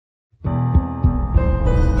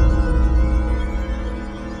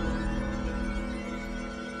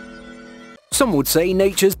Some would say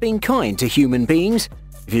nature's been kind to human beings.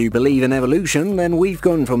 If you believe in evolution, then we've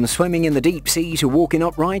gone from swimming in the deep sea to walking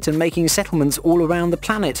upright and making settlements all around the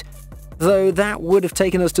planet. Though that would have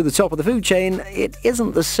taken us to the top of the food chain, it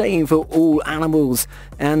isn't the same for all animals,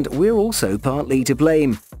 and we're also partly to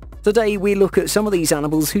blame. Today we look at some of these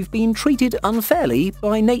animals who've been treated unfairly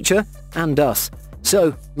by nature and us.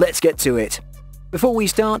 So let's get to it. Before we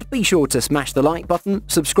start, be sure to smash the like button,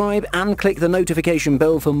 subscribe and click the notification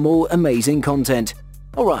bell for more amazing content.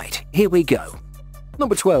 Alright, here we go.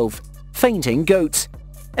 Number 12. Fainting goats.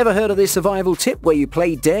 Ever heard of this survival tip where you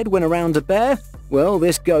play dead when around a bear? Well,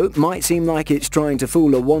 this goat might seem like it's trying to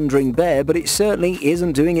fool a wandering bear, but it certainly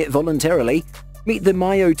isn't doing it voluntarily. Meet the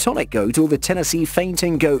myotonic goat or the Tennessee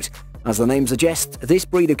fainting goat. As the name suggests, this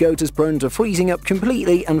breed of goat is prone to freezing up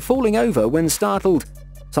completely and falling over when startled.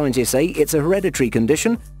 Scientists say it's a hereditary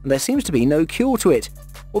condition, and there seems to be no cure to it.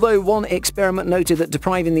 Although one experiment noted that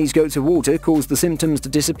depriving these goats of water caused the symptoms to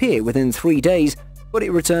disappear within 3 days, but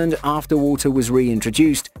it returned after water was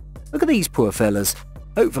reintroduced. Look at these poor fellas.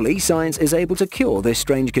 Hopefully science is able to cure this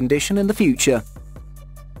strange condition in the future.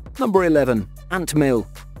 Number 11. Antmill.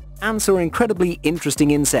 Ants are incredibly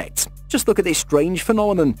interesting insects. Just look at this strange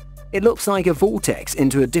phenomenon. It looks like a vortex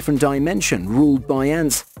into a different dimension ruled by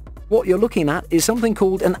ants. What you're looking at is something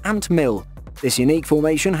called an antmill. This unique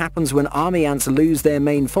formation happens when army ants lose their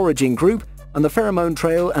main foraging group and the pheromone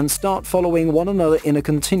trail and start following one another in a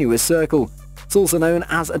continuous circle. It's also known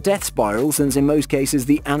as a death spiral, since in most cases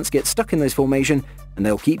the ants get stuck in this formation and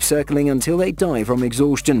they'll keep circling until they die from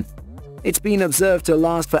exhaustion. It's been observed to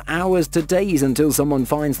last for hours to days until someone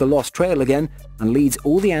finds the lost trail again and leads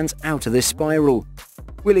all the ants out of this spiral.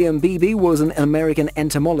 William Beebe was an American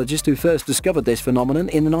entomologist who first discovered this phenomenon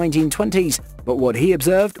in the 1920s, but what he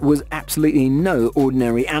observed was absolutely no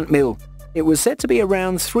ordinary antmill. It was said to be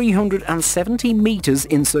around 370 meters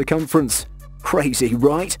in circumference. Crazy,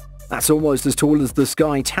 right? That's almost as tall as the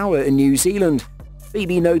Sky Tower in New Zealand.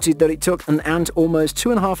 Beebe noted that it took an ant almost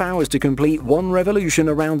 2.5 hours to complete one revolution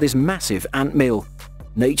around this massive antmill.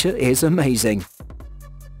 Nature is amazing.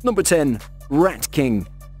 Number 10. Rat King.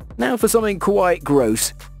 Now for something quite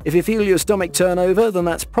gross. If you feel your stomach turn over, then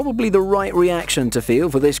that's probably the right reaction to feel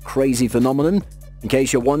for this crazy phenomenon. In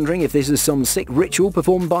case you're wondering if this is some sick ritual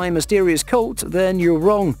performed by a mysterious cult, then you're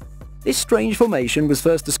wrong. This strange formation was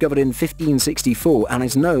first discovered in 1564 and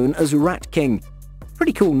is known as Rat King.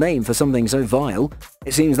 Pretty cool name for something so vile.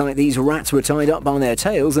 It seems like these rats were tied up by their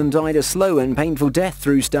tails and died a slow and painful death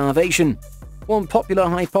through starvation. One popular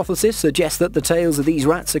hypothesis suggests that the tails of these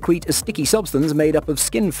rats secrete a sticky substance made up of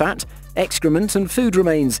skin fat, excrement and food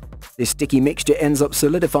remains. This sticky mixture ends up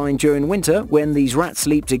solidifying during winter when these rats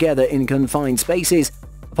sleep together in confined spaces.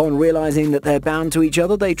 Upon realizing that they're bound to each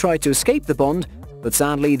other, they try to escape the bond, but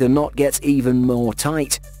sadly the knot gets even more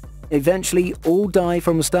tight. Eventually, all die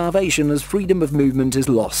from starvation as freedom of movement is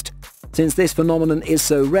lost. Since this phenomenon is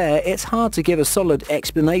so rare, it's hard to give a solid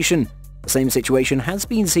explanation. The same situation has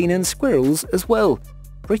been seen in squirrels as well.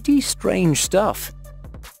 Pretty strange stuff.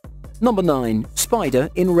 Number 9. Spider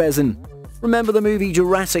in resin. Remember the movie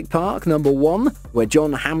Jurassic Park number 1, where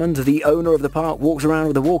John Hammond, the owner of the park, walks around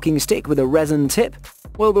with a walking stick with a resin tip?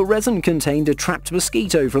 Well, the resin contained a trapped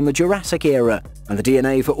mosquito from the Jurassic era, and the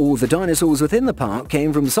DNA for all the dinosaurs within the park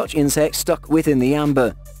came from such insects stuck within the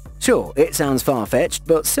amber. Sure, it sounds far-fetched,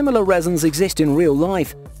 but similar resins exist in real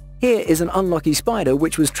life. Here is an unlucky spider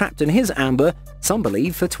which was trapped in his amber, some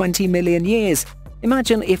believe for 20 million years.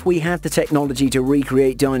 Imagine if we had the technology to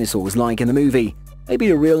recreate dinosaurs like in the movie.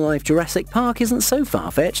 Maybe a real-life Jurassic Park isn't so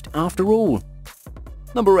far-fetched after all.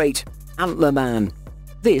 Number 8. Antler Man.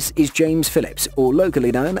 This is James Phillips, or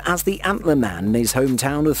locally known as the Antler Man, in his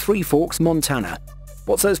hometown of Three Forks, Montana.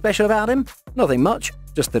 What's so special about him? Nothing much,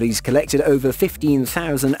 just that he's collected over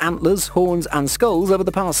 15,000 antlers, horns and skulls over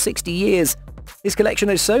the past 60 years. His collection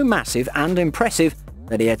is so massive and impressive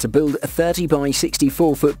that he had to build a 30 by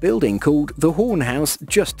 64-foot building called the Horn House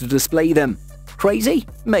just to display them. Crazy?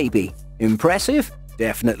 Maybe. Impressive?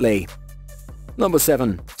 Definitely. Number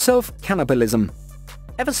 7. Self-cannibalism.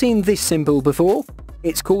 Ever seen this symbol before?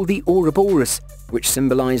 It's called the Ouroboros, which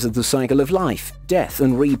symbolizes the cycle of life, death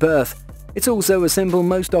and rebirth. It's also a symbol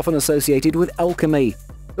most often associated with alchemy.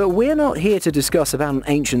 But we're not here to discuss about an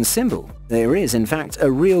ancient symbol. There is, in fact, a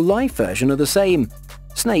real-life version of the same.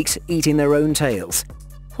 Snakes eating their own tails.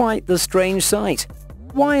 Quite the strange sight.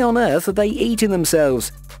 Why on earth are they eating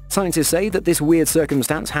themselves? Scientists say that this weird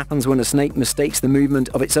circumstance happens when a snake mistakes the movement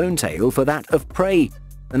of its own tail for that of prey.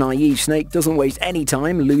 The naive snake doesn't waste any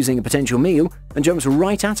time losing a potential meal and jumps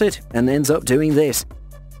right at it and ends up doing this.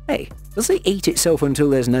 Hey, does it eat itself until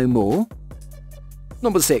there's no more?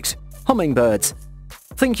 Number 6. Hummingbirds.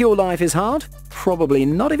 Think your life is hard? Probably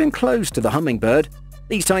not even close to the hummingbird.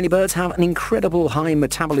 These tiny birds have an incredible high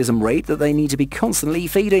metabolism rate that they need to be constantly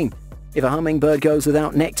feeding. If a hummingbird goes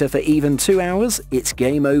without nectar for even 2 hours, it's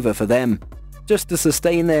game over for them. Just to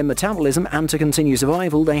sustain their metabolism and to continue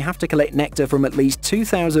survival, they have to collect nectar from at least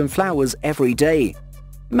 2,000 flowers every day.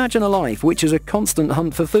 Imagine a life which is a constant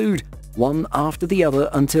hunt for food, one after the other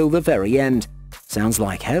until the very end. Sounds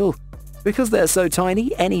like hell. Because they're so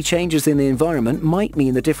tiny, any changes in the environment might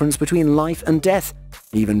mean the difference between life and death.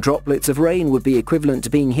 Even droplets of rain would be equivalent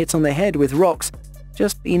to being hit on the head with rocks.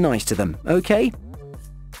 Just be nice to them, okay?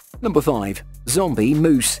 Number 5. Zombie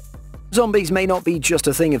moose. Zombies may not be just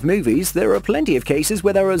a thing of movies. There are plenty of cases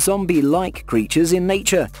where there are zombie-like creatures in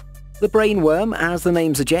nature. The brainworm, as the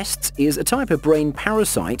name suggests, is a type of brain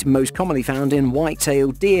parasite most commonly found in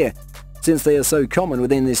white-tailed deer. Since they are so common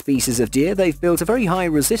within this species of deer, they've built a very high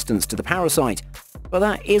resistance to the parasite. But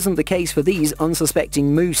that isn't the case for these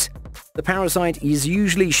unsuspecting moose. The parasite is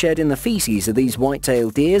usually shed in the feces of these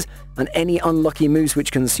white-tailed deers, and any unlucky moose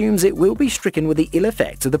which consumes it will be stricken with the ill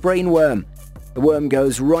effects of the brainworm. The worm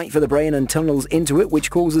goes right for the brain and tunnels into it,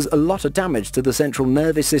 which causes a lot of damage to the central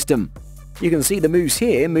nervous system. You can see the moose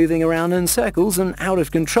here moving around in circles and out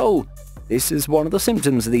of control. This is one of the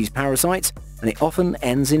symptoms of these parasites, and it often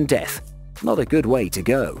ends in death. Not a good way to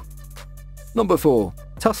go. Number 4.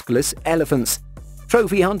 Tuskless elephants.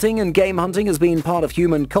 Trophy hunting and game hunting has been part of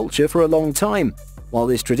human culture for a long time. While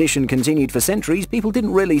this tradition continued for centuries, people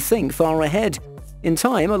didn't really think far ahead. In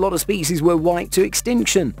time, a lot of species were wiped to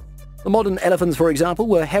extinction. The modern elephants, for example,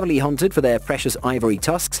 were heavily hunted for their precious ivory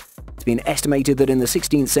tusks. It's been estimated that in the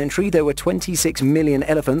 16th century there were 26 million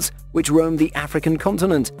elephants which roamed the African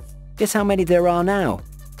continent. Guess how many there are now?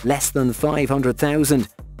 Less than 500,000,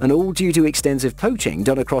 and all due to extensive poaching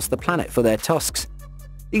done across the planet for their tusks.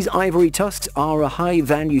 These ivory tusks are a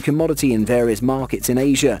high-value commodity in various markets in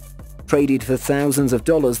Asia. Traded for thousands of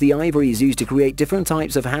dollars, the ivory is used to create different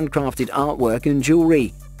types of handcrafted artwork and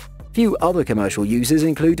jewelry. Few other commercial uses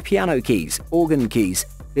include piano keys, organ keys,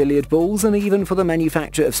 billiard balls, and even for the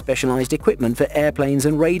manufacture of specialized equipment for airplanes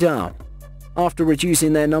and radar. After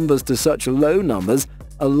reducing their numbers to such low numbers,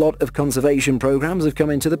 a lot of conservation programs have come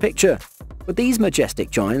into the picture. But these majestic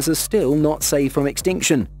giants are still not safe from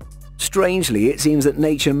extinction. Strangely, it seems that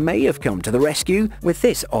nature may have come to the rescue with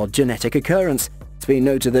this odd genetic occurrence. It's been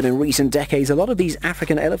noted that in recent decades a lot of these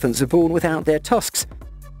African elephants are born without their tusks.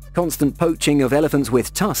 Constant poaching of elephants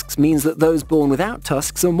with tusks means that those born without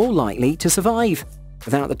tusks are more likely to survive.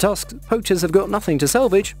 Without the tusks, poachers have got nothing to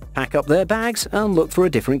salvage, pack up their bags and look for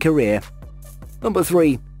a different career. Number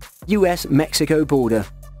 3. US-Mexico border.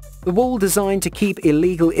 The wall designed to keep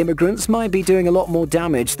illegal immigrants might be doing a lot more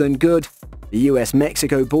damage than good. The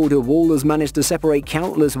US-Mexico border wall has managed to separate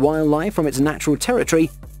countless wildlife from its natural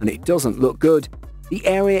territory, and it doesn't look good. The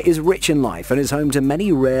area is rich in life and is home to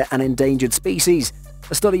many rare and endangered species.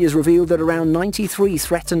 A study has revealed that around 93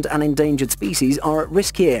 threatened and endangered species are at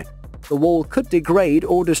risk here. The wall could degrade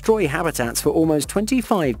or destroy habitats for almost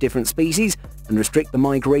 25 different species and restrict the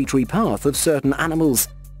migratory path of certain animals.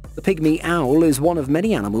 The pygmy owl is one of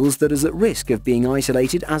many animals that is at risk of being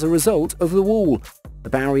isolated as a result of the wall. The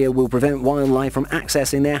barrier will prevent wildlife from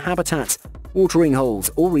accessing their habitats, watering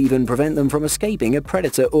holes, or even prevent them from escaping a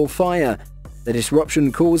predator or fire. The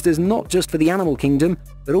disruption caused is not just for the animal kingdom,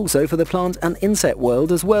 but also for the plant and insect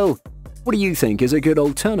world as well. What do you think is a good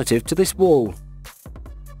alternative to this wall?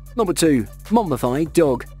 Number 2. Mummified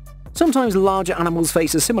dog. Sometimes larger animals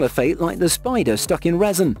face a similar fate like the spider stuck in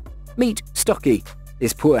resin. Meet Stucky.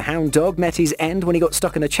 This poor hound dog met his end when he got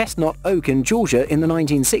stuck in a chestnut oak in Georgia in the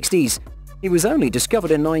 1960s. He was only discovered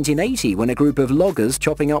in 1980 when a group of loggers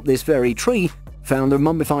chopping up this very tree found the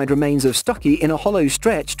mummified remains of Stucky in a hollow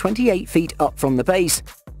stretch 28 feet up from the base.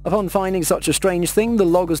 Upon finding such a strange thing, the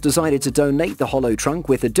loggers decided to donate the hollow trunk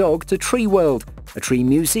with the dog to Tree World, a tree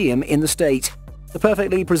museum in the state. The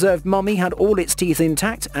perfectly preserved mummy had all its teeth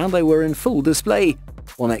intact and they were in full display.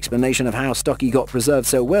 One explanation of how Stucky got preserved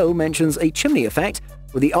so well mentions a chimney effect,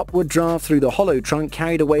 where the upward draft through the hollow trunk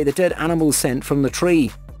carried away the dead animal's scent from the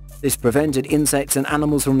tree. This prevented insects and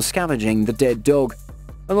animals from scavenging the dead dog.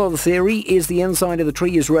 Another theory is the inside of the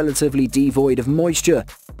tree is relatively devoid of moisture.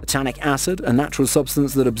 Tannic acid, a natural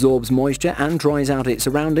substance that absorbs moisture and dries out its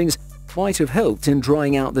surroundings, might have helped in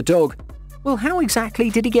drying out the dog. Well, how exactly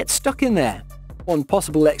did he get stuck in there? One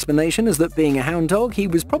possible explanation is that being a hound dog, he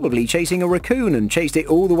was probably chasing a raccoon and chased it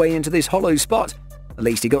all the way into this hollow spot. At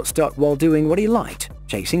least he got stuck while doing what he liked,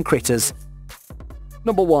 chasing critters.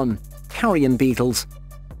 Number 1. Carrion beetles.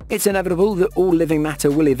 It's inevitable that all living matter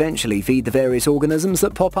will eventually feed the various organisms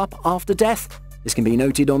that pop up after death. This can be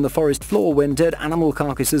noted on the forest floor when dead animal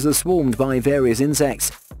carcasses are swarmed by various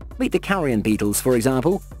insects. Meet the carrion beetles, for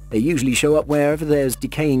example. They usually show up wherever there's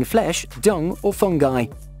decaying flesh, dung, or fungi.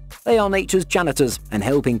 They are nature's janitors and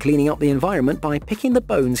help in cleaning up the environment by picking the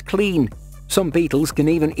bones clean. Some beetles can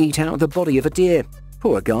even eat out the body of a deer.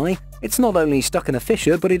 Poor guy. It's not only stuck in a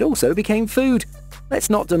fissure, but it also became food. Let's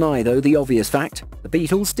not deny, though, the obvious fact. The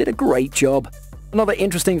beetles did a great job. Another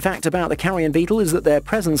interesting fact about the carrion beetle is that their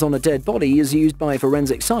presence on a dead body is used by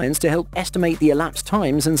forensic science to help estimate the elapsed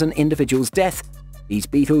time since an individual's death. These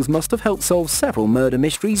beetles must have helped solve several murder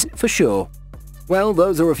mysteries for sure. Well,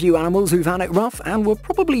 those are a few animals who've had it rough and were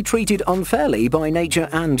probably treated unfairly by nature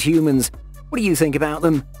and humans. What do you think about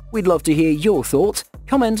them? We'd love to hear your thoughts.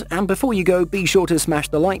 Comment, and before you go, be sure to smash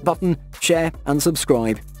the like button, share and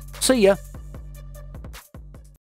subscribe. See ya!